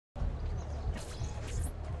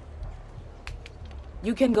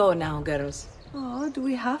You can go now, girls. Oh, do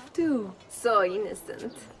we have to? So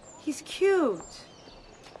innocent. He's cute.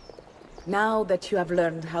 Now that you have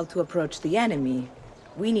learned how to approach the enemy,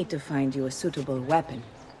 we need to find you a suitable weapon.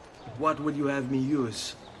 What would you have me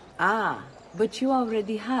use? Ah, but you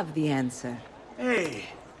already have the answer. Hey,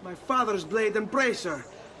 my father's blade and bracer.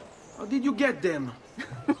 How did you get them?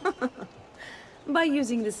 By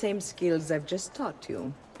using the same skills I've just taught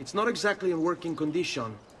you. It's not exactly in working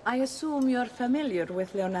condition. I assume you're familiar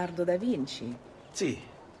with Leonardo da Vinci. See,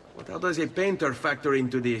 but how does a painter factor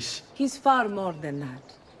into this? He's far more than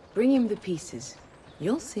that. Bring him the pieces.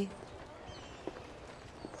 You'll see.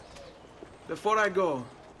 Before I go,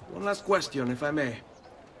 one last question, if I may.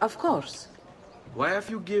 Of course. Why have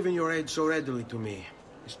you given your aid so readily to me,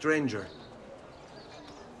 a stranger?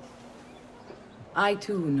 I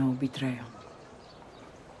too know betrayal.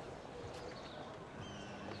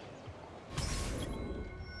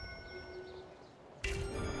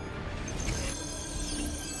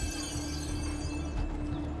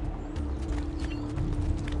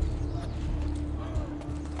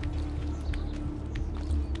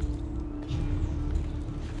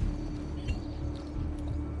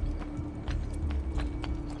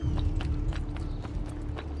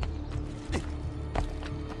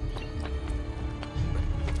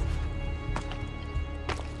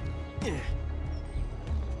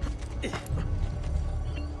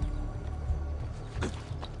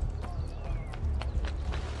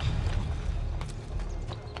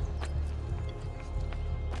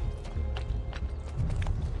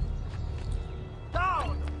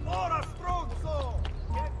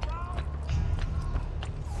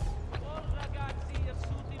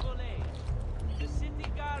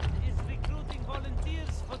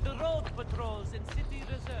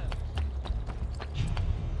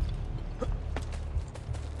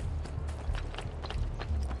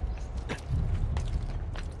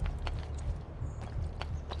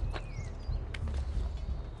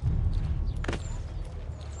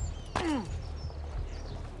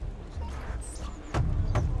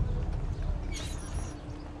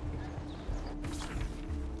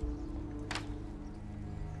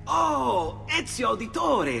 Oh, Ezio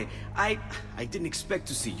Auditore! I didn't expect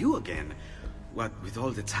to see you again. What with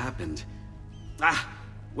all that's happened. Ah,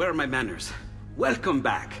 where are my manners? Welcome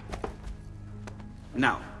back.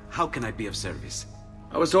 Now, how can I be of service?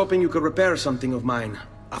 I was hoping you could repair something of mine.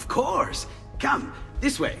 Of course! Come,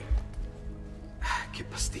 this way! Ah, che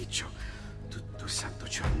pasticcio. Tutto santo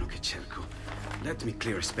giorno che cerco. Let me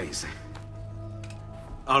clear a space.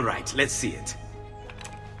 All right, let's see it.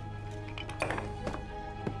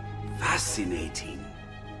 Fascinating.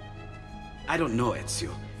 I don't know,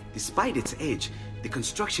 Ezio. Despite its age, the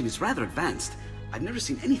construction is rather advanced. I've never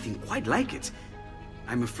seen anything quite like it.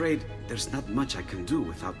 I'm afraid there's not much I can do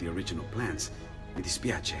without the original plans. Mi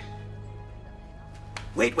dispiace.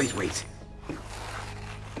 Wait.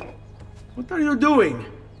 What are you doing?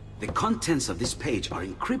 The contents of this page are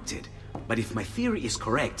encrypted, but if my theory is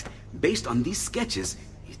correct, based on these sketches,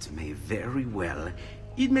 it may very well...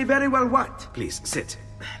 It may very well what? Please, sit.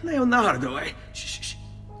 Leonardo, eh? Shh.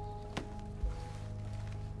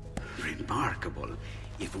 Remarkable.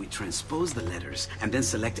 If we transpose the letters and then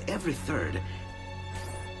select every third...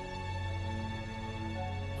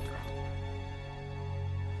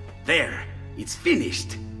 There! It's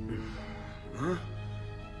finished! Huh?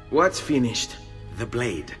 What's finished? The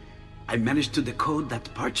blade. I managed to decode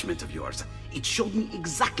that parchment of yours. It showed me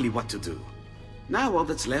exactly what to do. Now all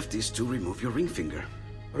that's left is to remove your ring finger.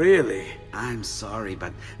 Really? I'm sorry,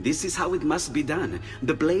 but this is how it must be done.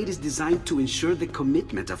 The blade is designed to ensure the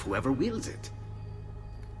commitment of whoever wields it.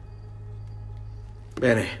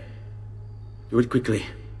 Bene. Do it quickly.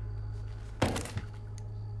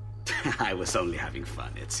 I was only having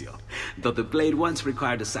fun, Ezio. Though the blade once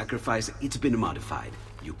required a sacrifice, it's been modified.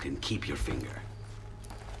 You can keep your finger.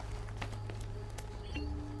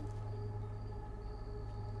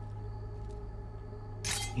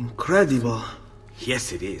 Incredible.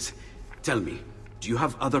 Yes, it is. Tell me, do you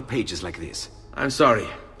have other pages like this? I'm sorry.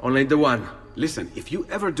 Only the one. Listen, if you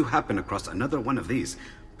ever do happen across another one of these,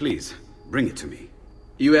 please, bring it to me.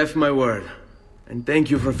 You have my word. And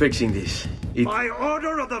thank you for fixing this. By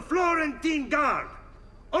order of the Florentine Guard!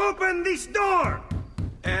 Open this door!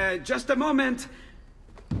 Just a moment.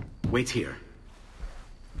 Wait here.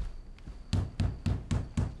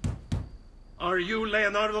 Are you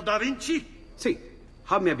Leonardo da Vinci? See,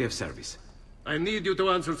 how may I be of service? I need you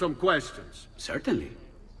to answer some questions. Certainly.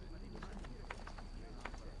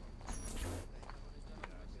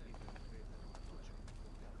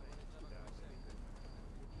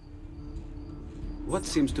 What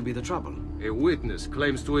seems to be the trouble? A witness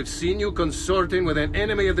claims to have seen you consorting with an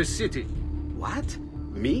enemy of the city. What?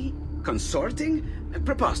 Me? Consorting?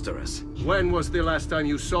 Preposterous. When was the last time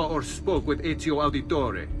you saw or spoke with Ezio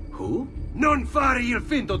Auditore? Who? Non fare il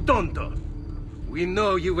finto tonto! We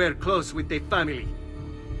know you were close with the family.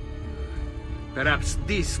 Perhaps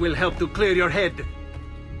this will help to clear your head.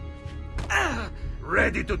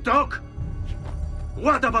 Ready to talk?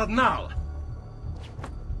 What about now?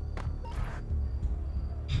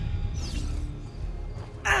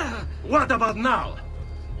 What about now?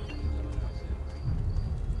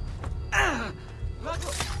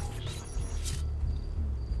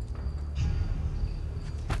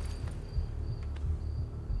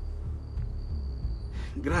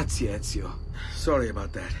 Grazie, Ezio. Sorry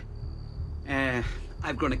about that.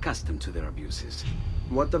 I've grown accustomed to their abuses.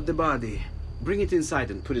 What of the body? Bring it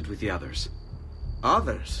inside and put it with the others.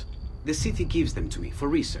 Others? The city gives them to me for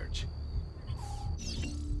research.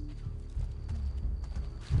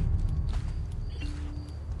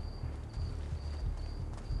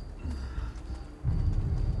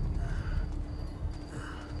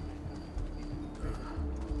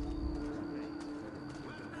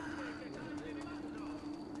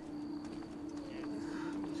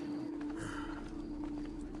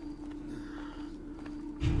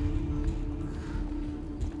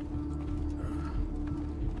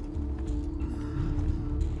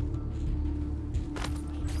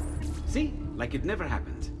 See? Like it never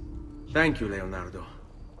happened. Thank you, Leonardo.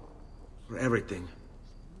 For everything.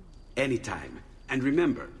 Anytime. And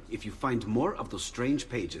remember, if you find more of those strange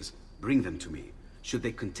pages, bring them to me. Should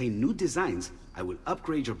they contain new designs, I will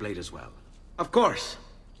upgrade your blade as well. Of course.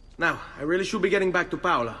 Now, I really should be getting back to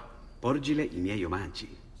Paola. Porgile I miei omaggi.